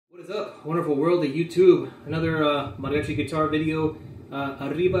up, wonderful world of YouTube? Another mariachi guitar video.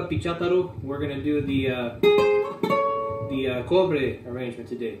 Arriba Pichátaro. We're gonna do the Cobre arrangement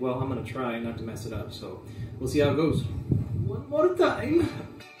today. Well, I'm gonna try not to mess it up, so we'll see how it goes. One more time.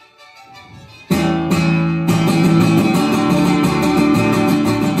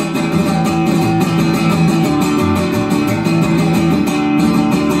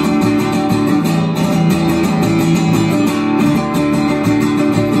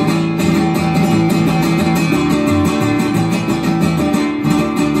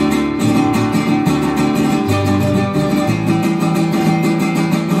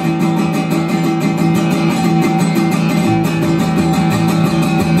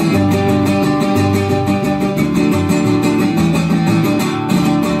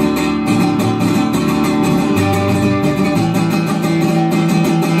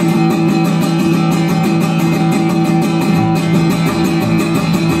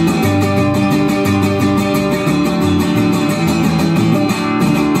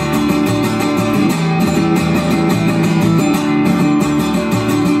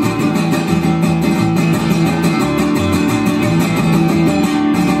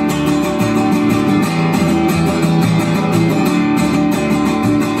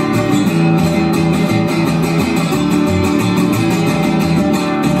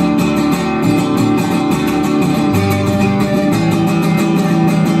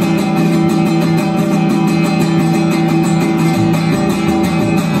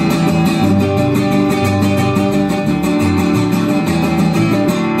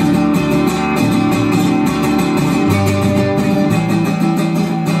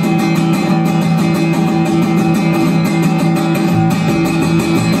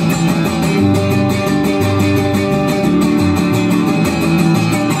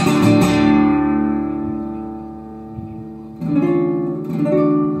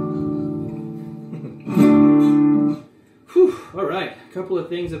 Alright, a couple of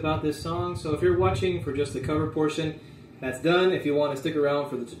things about this song. So if you're watching for just the cover portion, that's done. If you want to stick around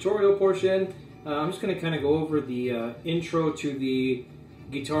for the tutorial portion, I'm just going to kind of go over the intro to the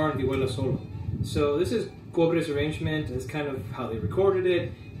guitar and vihuela solo. So this is Cobre's arrangement. It's kind of how they recorded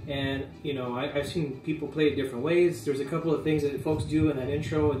it. And, you know, I've seen people play it different ways. There's a couple of things that folks do in that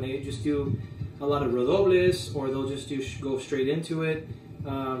intro, and they just do a lot of redobles, or they'll just go straight into it.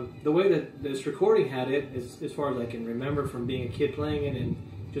 The way that this recording had it, as far as I can remember from being a kid playing it and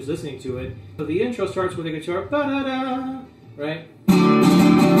just listening to it. So the intro starts with a guitar, ba-da-da, right?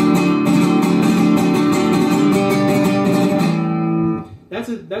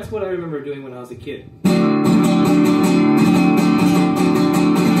 That's what I remember doing when I was a kid.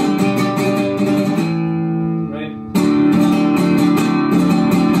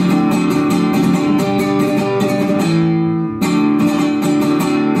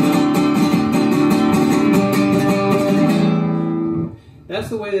 That's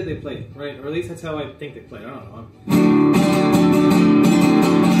the way that they play it, right? Or at least that's how I think they play it. I don't know.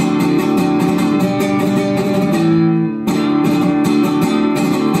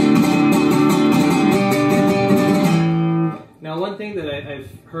 Now, one thing that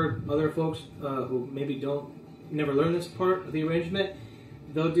I've heard other folks who maybe never learn this part of the arrangement,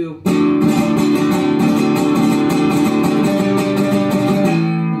 they'll do.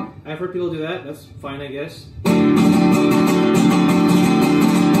 I've heard people do that. That's fine, I guess.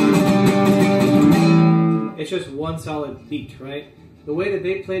 It's just one solid beat, right? The way that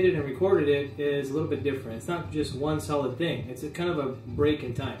they played it and recorded it is a little bit different. It's not just one solid thing. It's a kind of a break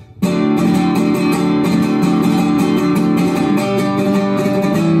in time.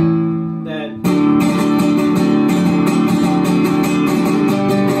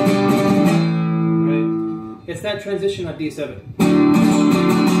 Right? It's that transition on D7.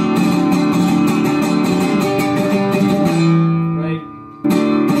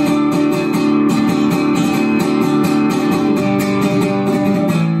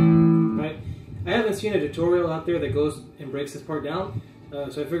 Seen a tutorial out there that goes and breaks this part down,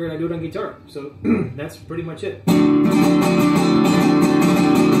 so I figured I'd do it on guitar. So that's pretty much it. Right.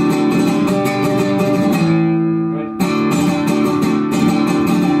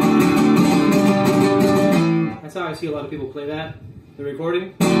 That's how I see a lot of people play that, the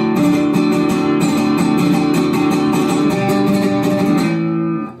recording.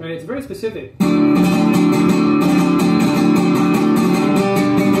 Right, it's very specific.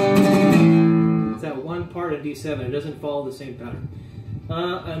 Part of D7, it doesn't follow the same pattern.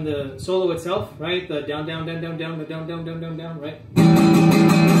 And the solo itself, right? The down, down, down, down, down, the down, down, down, down, down, right?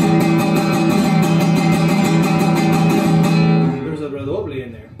 There's a redoble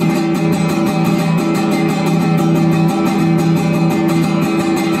in there.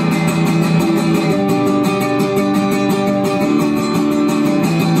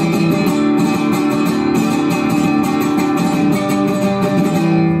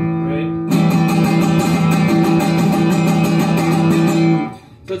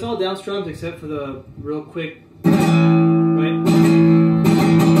 So it's all down strums except for the real quick, right?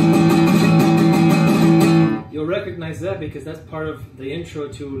 You'll recognize that because that's part of the intro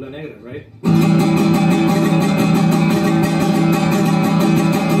to La Negra, right?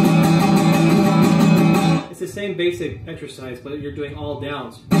 It's the same basic exercise, but you're doing all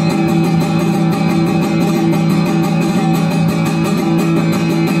downs.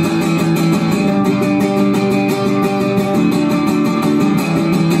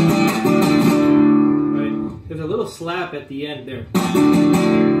 Slap at the end there.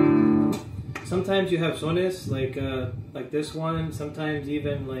 Sometimes you have sones like this one. Sometimes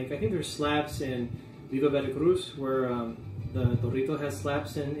even like I think there's slaps in Viva Veracruz where the Torrito has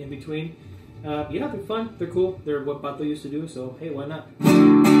slaps in between. Yeah, they're fun. They're cool. They're what Pato used to do. So hey, why not?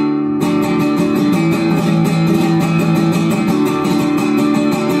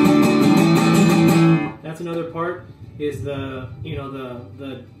 That's another part. Is the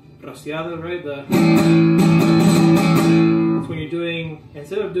the raciada, right? It's when you're doing,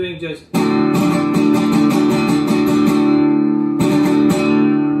 instead of doing just that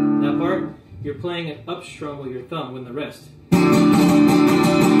part, you're playing an up strum with your thumb with the rest.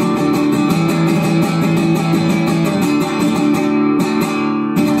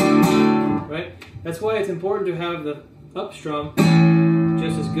 Right? That's why it's important to have the up strum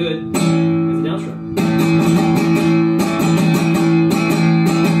just as good as the down strum.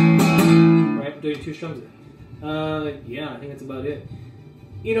 Doing two strums there. Yeah, I think that's about it.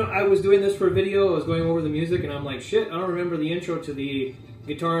 You know, I was doing this for a video, I was going over the music, and I'm like, shit, I don't remember the intro to the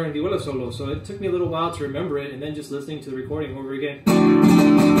guitar and vihuela solo, so it took me a little while to remember it, and then just listening to the recording over again.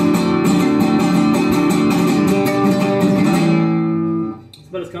 It's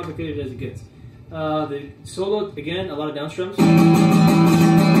about as complicated as it gets. The solo, again, a lot of down strums.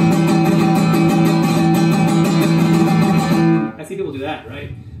 I see people do that,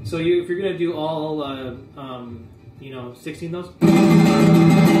 right? So if you're gonna do all, 16 notes.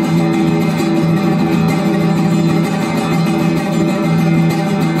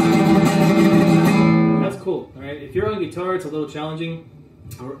 That's cool, all right? If you're on guitar, it's a little challenging,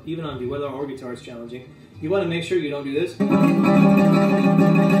 or even on vihuela or guitar, it's challenging. You want to make sure you don't do this. Don't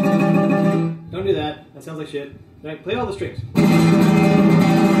do that. That sounds like shit. All right, play all the strings.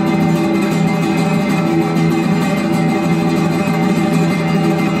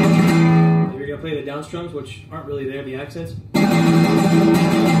 Play the down strums, which aren't really there, the accents. Right,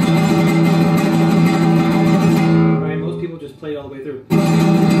 most people just play it all the way through.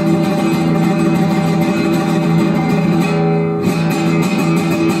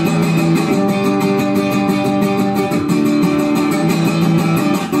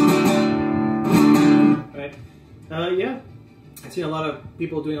 Right, yeah, I've seen a lot of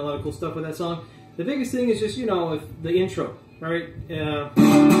people doing a lot of cool stuff with that song. The biggest thing is just, the intro, right?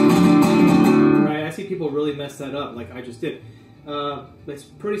 Right, I see people really mess that up like I just did. It's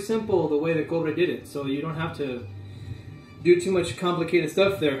pretty simple the way that Cobre did it, so you don't have to do too much complicated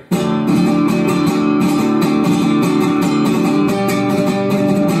stuff there.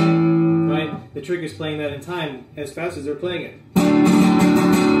 Right? The trick is playing that in time as fast as they're playing it.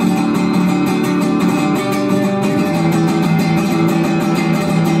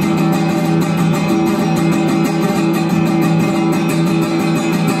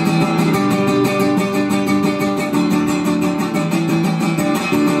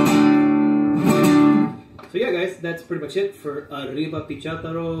 That's pretty much it for Arriba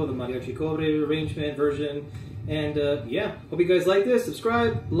Pichataro, the Mariachi Cobre arrangement version. And yeah, hope you guys like this.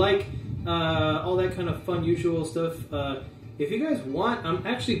 Subscribe, like, all that kind of fun, usual stuff. If you guys want, I'm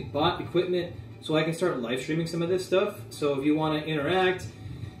actually bought equipment so I can start live streaming some of this stuff. So if you want to interact,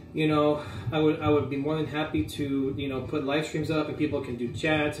 I would be more than happy to, put live streams up and people can do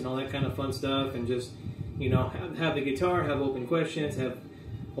chats and all that kind of fun stuff and just, have the guitar, have open questions, have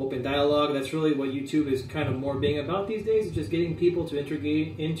open dialogue. That's really what YouTube is kind of more being about these days. It's just getting people to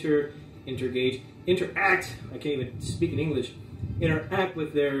interact. I can't even speak in English. Interact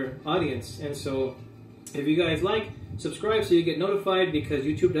with their audience. And so, if you guys like, subscribe so you get notified, because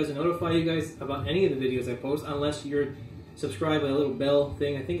YouTube doesn't notify you guys about any of the videos I post unless you're subscribed by a little bell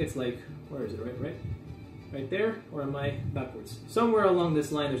thing. I think it's like, where is it? Right there, or am I backwards? Somewhere along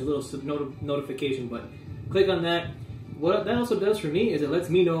this line, there's a little notification button. Click on that. What that also does for me is it lets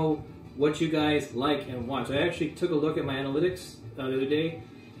me know what you guys like and watch. I actually took a look at my analytics the other day,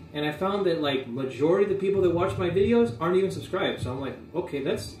 and I found that like majority of the people that watch my videos aren't even subscribed. So I'm like, okay,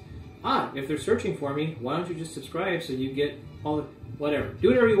 that's odd. If they're searching for me, why don't you just subscribe so you get all the, whatever. Do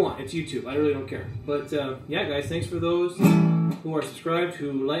whatever you want. It's YouTube. I really don't care. But yeah, guys, thanks for those who are subscribed,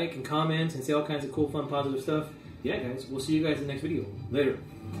 who like and comment and say all kinds of cool, fun, positive stuff. yeah, guys, we'll see you guys in the next video. Later.